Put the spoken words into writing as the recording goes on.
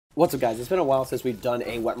What's up, guys? It's been a while since we've done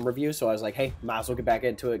a weapon review, so I was like, hey, might as well get back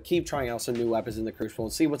into it, keep trying out some new weapons in the Crucible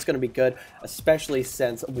and see what's going to be good, especially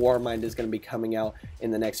since Warmind is going to be coming out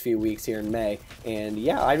in the next few weeks here in May. And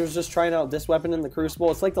yeah, I was just trying out this weapon in the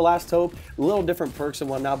Crucible. It's like the Last Hope, a little different perks and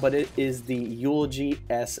whatnot, but it is the Eulogy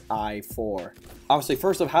SI4. Obviously,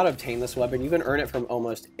 first of how to obtain this weapon, you can earn it from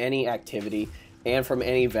almost any activity and from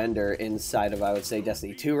any vendor inside of, I would say,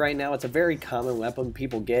 Destiny 2 right now. It's a very common weapon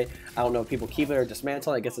people get. I don't know if people keep it or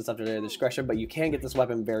dismantle it. I guess it's up to their discretion, but you can get this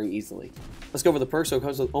weapon very easily. Let's go over the perks. So it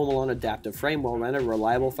comes with Omolon Adaptive Frame, well-rendered,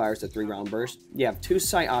 reliable, fires to 3-round burst. You have 2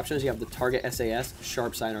 sight options. You have the Target SAS,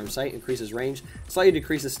 Sharp Sidearm Sight, increases range, slightly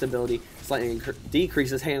decreases stability, slightly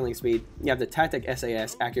decreases handling speed. You have the Tactic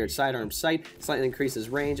SAS, Accurate Sidearm Sight, slightly increases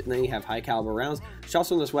range, and then you have high caliber rounds. Shots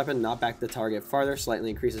from this weapon knock back the target farther, slightly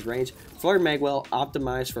increases range. Flurry Magwell,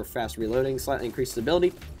 optimized for fast reloading, slightly increases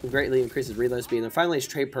stability, greatly increases reload speed, and then finally is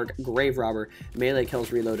trait perk Grave Robber, melee kills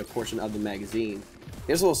reload a portion of the magazine.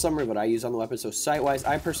 Here's a little summary of what I use on the weapon. So sight-wise,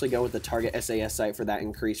 I personally go with the Target SAS sight for that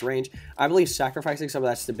increased range. I believe sacrificing some of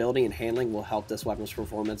that stability and handling will help this weapon's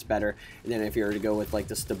performance better than if you were to go with like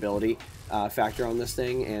the stability factor on this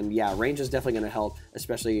thing. And yeah, range is definitely going to help,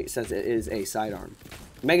 especially since it is a sidearm.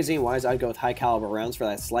 Magazine-wise, I'd go with high caliber rounds for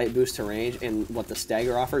that slight boost to range and what the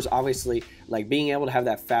stagger offers. Obviously, like being able to have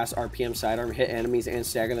that fast RPM sidearm hit enemies and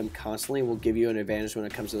stagger them constantly will give you an advantage when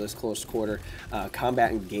it comes to those close quarter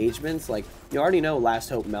combat engagements. Like, you already know Last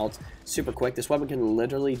Hope melts super quick. This weapon can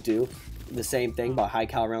literally do the same thing, but high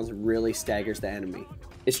caliber rounds really staggers the enemy.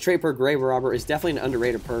 Its trait perk Grave Robber is definitely an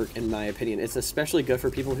underrated perk in my opinion. It's especially good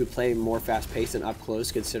for people who play more fast-paced and up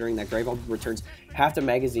close, considering that Grave Robber returns half the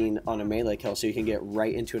magazine on a melee kill, so you can get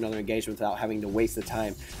right into another engagement without having to waste the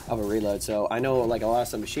time of a reload. So I know like a lot of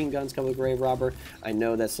some machine guns come with Grave Robber. I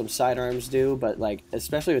know that some sidearms do, but like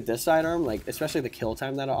especially with this sidearm, like especially the kill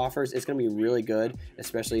time that it offers, it's going to be really good,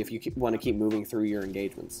 especially if you want to keep moving through your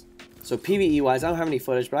engagements. So PvE wise, I don't have any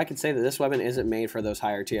footage, but I could say that this weapon isn't made for those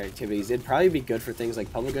higher tier activities. It'd probably be good for things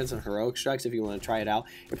like public guns and heroic strikes if you want to try it out.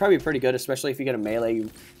 It'd probably be pretty good, especially if you get a melee, you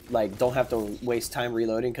like don't have to waste time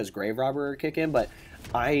reloading because Grave Robber will kick in. But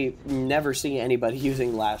I never see anybody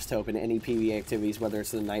using Last Hope in any PvE activities, whether it's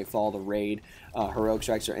the Nightfall, the Raid, heroic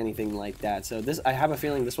strikes, or anything like that. So this, I have a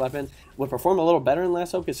feeling this weapon would perform a little better in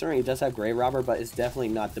Last Hope, considering it does have Grave Robber, but it's definitely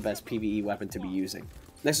not the best PvE weapon to be using.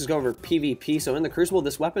 Next, let's go over PvP. So in the Crucible,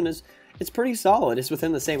 this weapon it's pretty solid. It's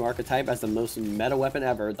within the same archetype as the most meta weapon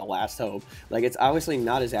ever, the Last Hope. Like, it's obviously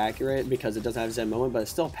not as accurate because it doesn't have Zen moment, but it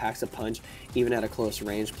still packs a punch even at a close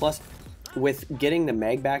range. Plus, with getting the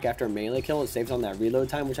mag back after a melee kill, it saves on that reload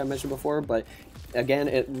time, which I mentioned before, but again,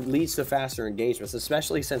 it leads to faster engagements,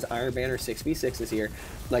 especially since Iron Banner 6v6 is here.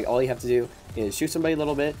 Like, all you have to do is shoot somebody a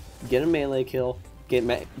little bit, get a melee kill, get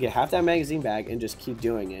half that magazine back, and just keep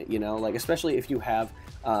doing it, you know? Like, especially if you have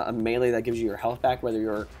a melee that gives you your health back, whether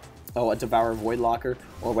you're a Devourer Voidlocker,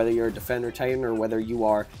 or whether you're a Defender Titan, or whether you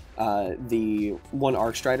are the one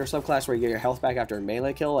Arc Strider subclass where you get your health back after a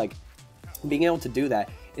melee kill. Like, being able to do that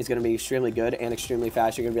is going to be extremely good and extremely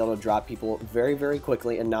fast. You're going to be able to drop people very, very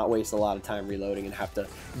quickly and not waste a lot of time reloading and have to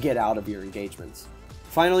get out of your engagements.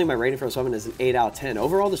 Finally, my rating for this weapon is an 8 out of 10.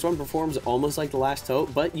 Overall, this weapon performs almost like the Last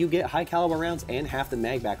Hope, but you get high caliber rounds and half the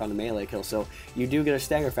mag back on the melee kill, so you do get a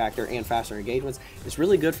stagger factor and faster engagements. It's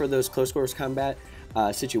really good for those close quarters combat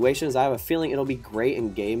situations. I have a feeling it'll be great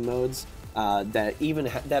in game modes that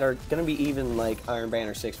are going to be even like Iron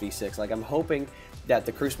Banner 6v6. Like, I'm hoping that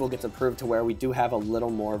the Crucible gets improved to where we do have a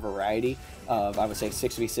little more variety of, I would say,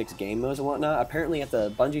 6v6 game modes and whatnot. Apparently at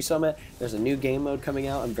the Bungie Summit, there's a new game mode coming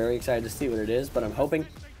out. I'm very excited to see what it is, but I'm hoping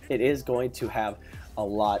it is going to have a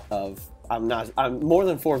lot of, I'm more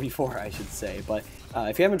than 4v4, I should say. But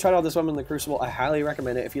if you haven't tried out this weapon in the Crucible, I highly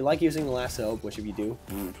recommend it. If you like using the Last Hope, which if you do,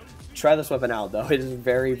 try this weapon out, though. It is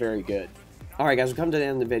very, very good. Alright guys, we've come to the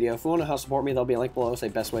end of the video. If you want to know how to support me, there'll be a link below. It's the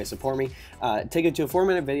best way to support me. Take it to a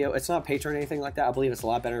 4-minute video. It's not Patreon or anything like that. I believe it's a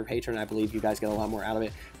lot better than Patreon. I believe you guys get a lot more out of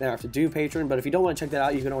it than I have to do Patreon. But if you don't want to check that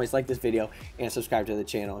out, you can always like this video and subscribe to the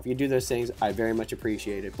channel. If you do those things, I very much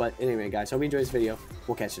appreciate it. But anyway guys, hope you enjoyed this video.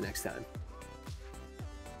 We'll catch you next time.